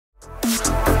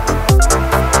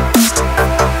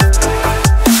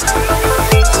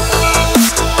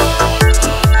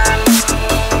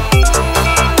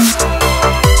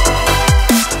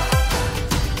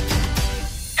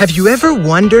Have you ever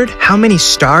wondered how many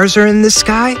stars are in the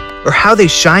sky, or how they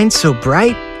shine so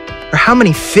bright, or how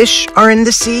many fish are in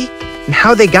the sea, and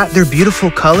how they got their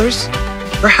beautiful colors,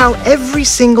 or how every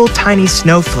single tiny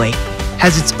snowflake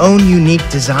has its own unique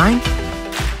design?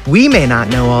 We may not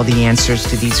know all the answers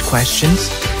to these questions,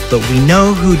 but we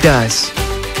know who does.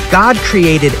 God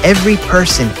created every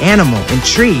person, animal, and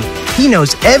tree. He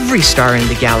knows every star in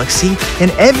the galaxy and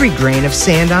every grain of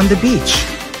sand on the beach.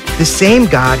 The same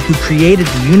God who created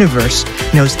the universe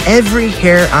knows every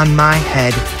hair on my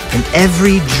head and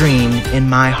every dream in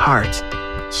my heart.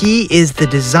 He is the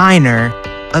designer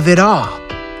of it all,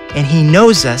 and He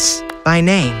knows us by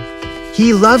name.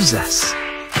 He loves us.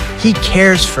 He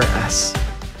cares for us.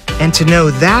 And to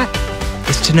know that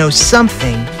is to know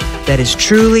something that is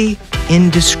truly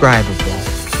indescribable.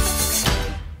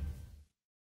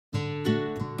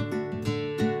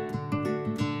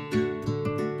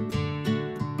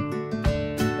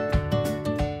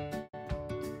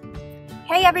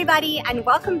 Hey everybody, and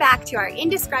welcome back to our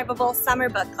Indescribable Summer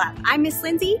Book Club. I'm Miss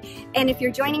Lindsay, and if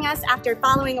you're joining us after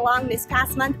following along this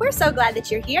past month, we're so glad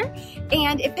that you're here.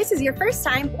 And if this is your first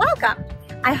time, welcome.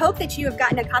 I hope that you have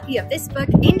gotten a copy of this book,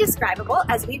 Indescribable,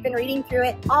 as we've been reading through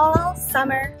it all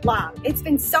summer long. It's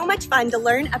been so much fun to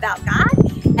learn about God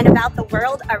and about the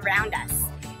world around us.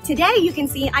 Today, you can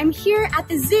see I'm here at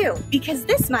the zoo because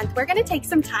this month we're going to take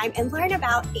some time and learn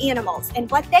about animals and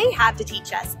what they have to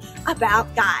teach us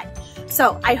about God.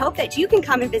 So I hope that you can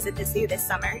come and visit the zoo this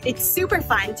summer. It's super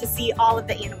fun to see all of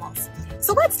the animals.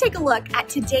 So let's take a look at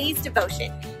today's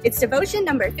devotion. It's devotion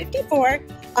number 54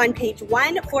 on page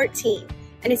 114,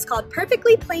 and it's called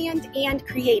Perfectly Planned and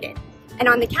Created. And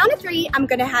on the count of 3, I'm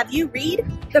going to have you read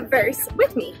the verse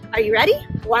with me. Are you ready?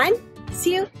 1,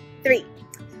 2, 3.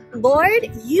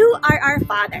 Lord, you are our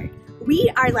Father.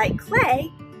 We are like clay,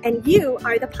 and you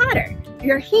are the potter.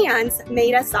 Your hands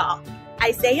made us all.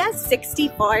 Isaiah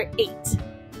 64:8.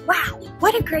 Wow,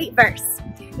 what a great verse.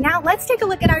 Now let's take a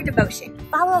look at our devotion.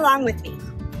 Follow along with me.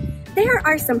 There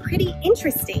are some pretty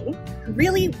interesting,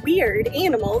 really weird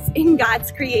animals in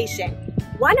God's creation.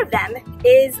 One of them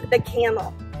is the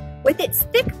camel. With its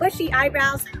thick bushy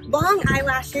eyebrows, long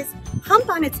eyelashes, hump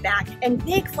on its back, and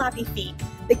big floppy feet,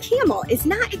 the camel is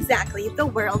not exactly the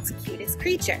world's cutest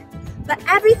creature. But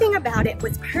everything about it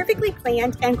was perfectly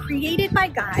planned and created by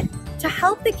God to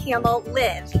help the camel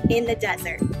live in the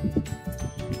desert.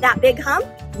 That big hump,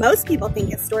 most people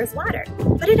think it stores water,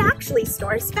 but it actually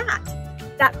stores fat.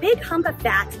 That big hump of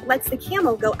fat lets the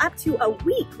camel go up to a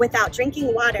week without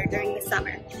drinking water during the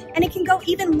summer, and it can go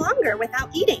even longer without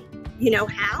eating. You know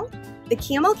how? The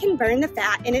camel can burn the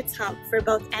fat in its hump for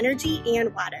both energy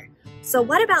and water. So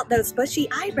what about those bushy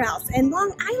eyebrows and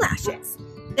long eyelashes?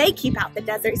 They keep out the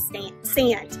desert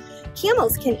sand.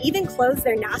 Camels can even close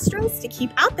their nostrils to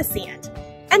keep out the sand.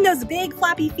 And those big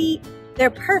floppy feet, they're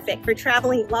perfect for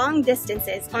traveling long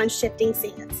distances on shifting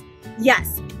sands.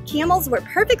 Yes, camels were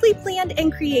perfectly planned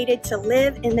and created to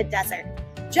live in the desert.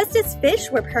 Just as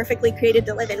fish were perfectly created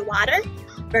to live in water,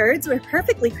 birds were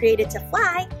perfectly created to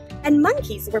fly, and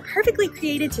monkeys were perfectly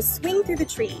created to swing through the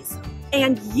trees.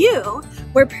 And you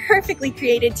were perfectly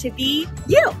created to be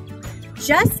you.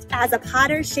 Just as a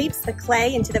potter shapes the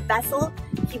clay into the vessel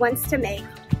he wants to make,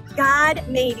 God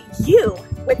made you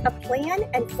with a plan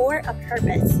and for a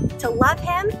purpose, to love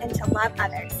Him and to love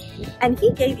others. And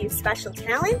He gave you special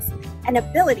talents and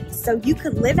abilities so you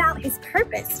could live out His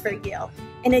purpose for you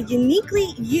in a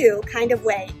uniquely you kind of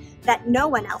way that no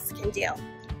one else can do.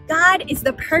 God is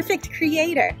the perfect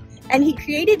creator, and He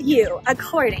created you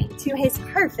according to His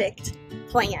perfect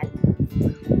plan.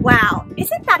 Wow,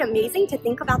 isn't that amazing to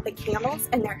think about the camels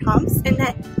and their humps, and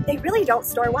that they really don't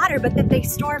store water, but that they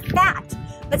store fat?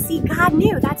 But see, God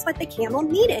knew that's what the camel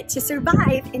needed to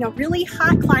survive in a really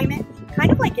hot climate, kind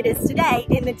of like it is today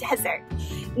in the desert.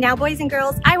 Now, boys and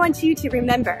girls, I want you to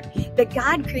remember that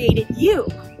God created you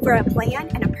for a plan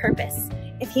and a purpose.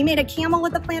 If He made a camel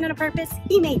with a plan and a purpose,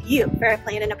 He made you for a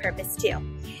plan and a purpose too.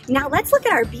 Now let's look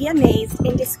at our Be Amazed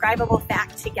Indescribable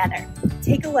fact together.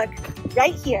 Take a look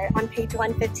right here on page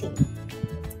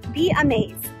 115. Be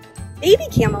amazed. Baby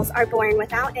camels are born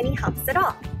without any humps at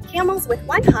all. Camels with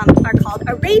one hump are called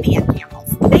Arabian camels.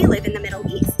 They live in the Middle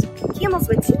East. Camels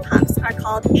with 2 humps are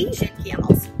called Asian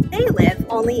camels. They live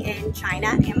only in China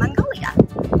and Mongolia.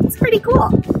 It's pretty cool.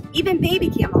 Even baby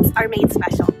camels are made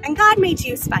special, and God made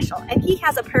you special, and He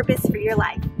has a purpose for your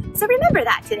life. So remember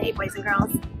that today, boys and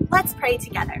girls. Let's pray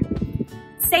together.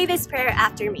 Say this prayer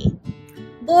after me.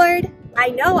 Lord, I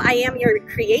know I am your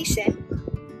creation,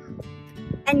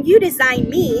 and you designed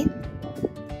me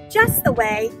just the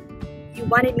way you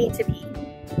wanted me to be.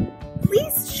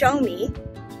 Please show me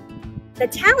the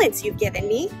talents you've given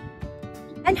me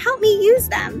and help me use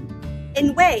them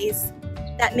in ways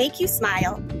that make you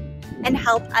smile and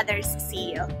help others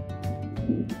see you.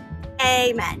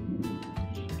 Amen.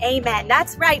 Amen.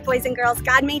 That's right, boys and girls.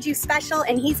 God made you special,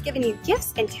 and He's given you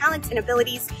gifts and talents and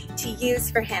abilities to use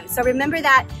for Him. So remember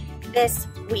that this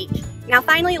week. Now,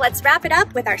 finally, let's wrap it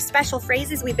up with our special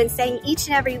phrases we've been saying each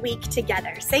and every week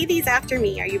together. Say these after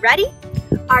me. Are you ready?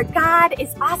 Our God is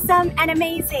awesome and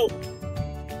amazing.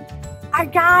 Our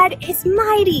God is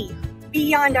mighty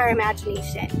beyond our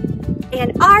imagination.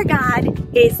 And our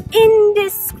God is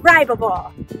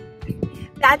indescribable.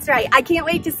 That's right. I can't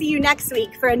wait to see you next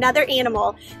week for another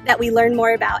animal that we learn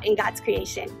more about in God's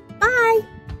creation. Bye.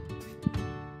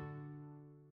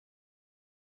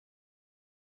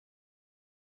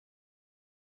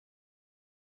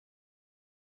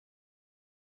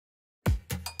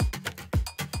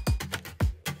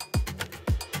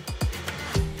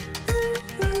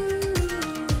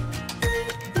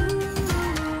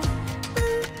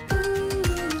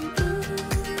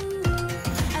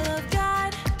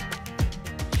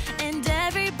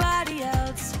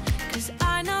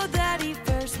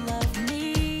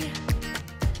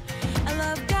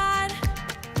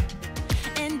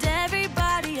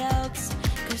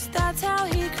 That's how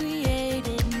He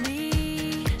created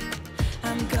me.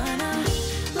 I'm gonna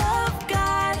love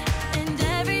God and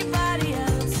everybody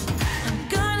else. I'm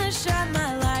gonna shine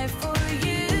my life for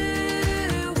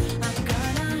you. I'm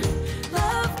gonna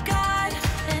love God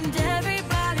and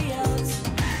everybody else,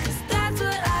 'cause that's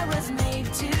what I was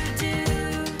made to do.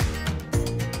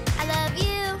 I love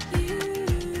you,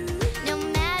 no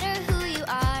matter who you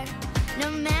are, no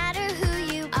matter who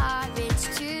you are, it's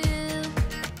true.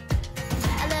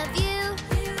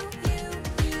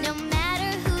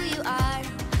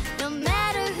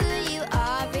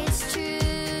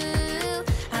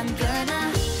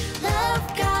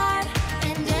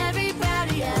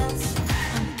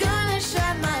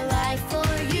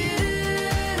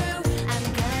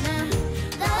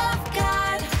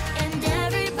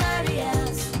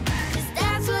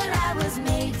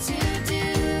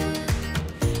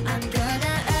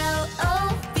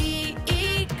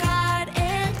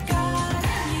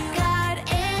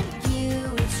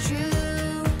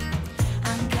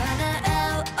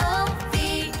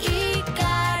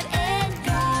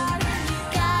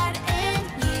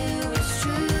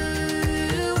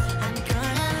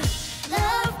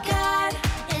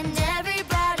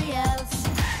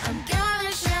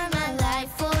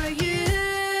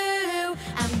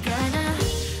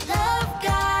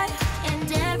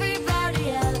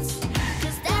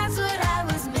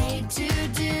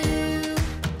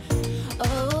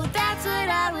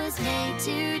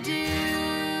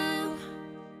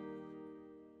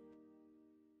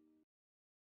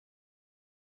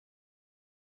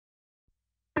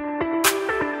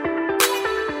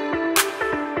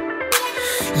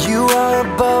 You are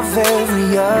above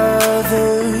every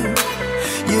other.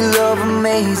 Your love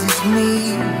amazes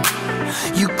me.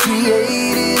 You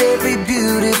created every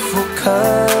beautiful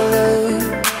color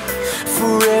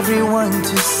for everyone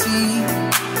to see.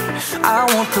 I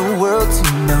want the world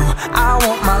to know, I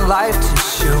want my life to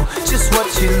show just what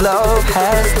your love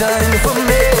has done for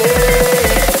me.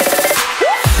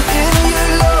 In your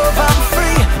love I'm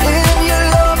free, in your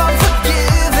love I'm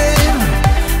forgiven,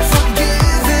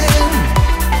 forgiven.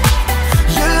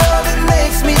 Your love, it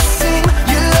makes me sing,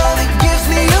 your love, it gives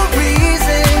me a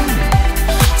reason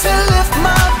to lift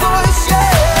my voice,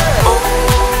 yeah.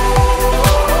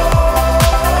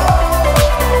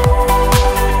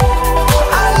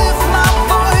 I lift my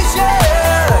voice,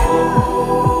 yeah.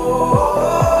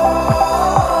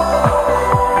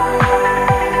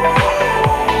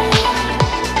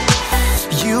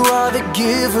 You are the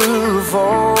giver of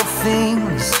all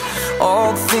things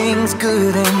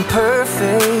good and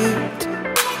perfect.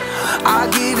 I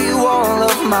give you all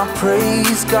of my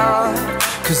praise, God,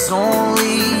 'cause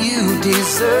only you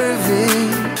deserve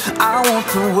it. I want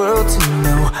the world to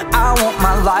know, I want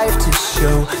my life to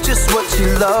show just what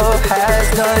your love has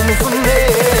done for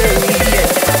me.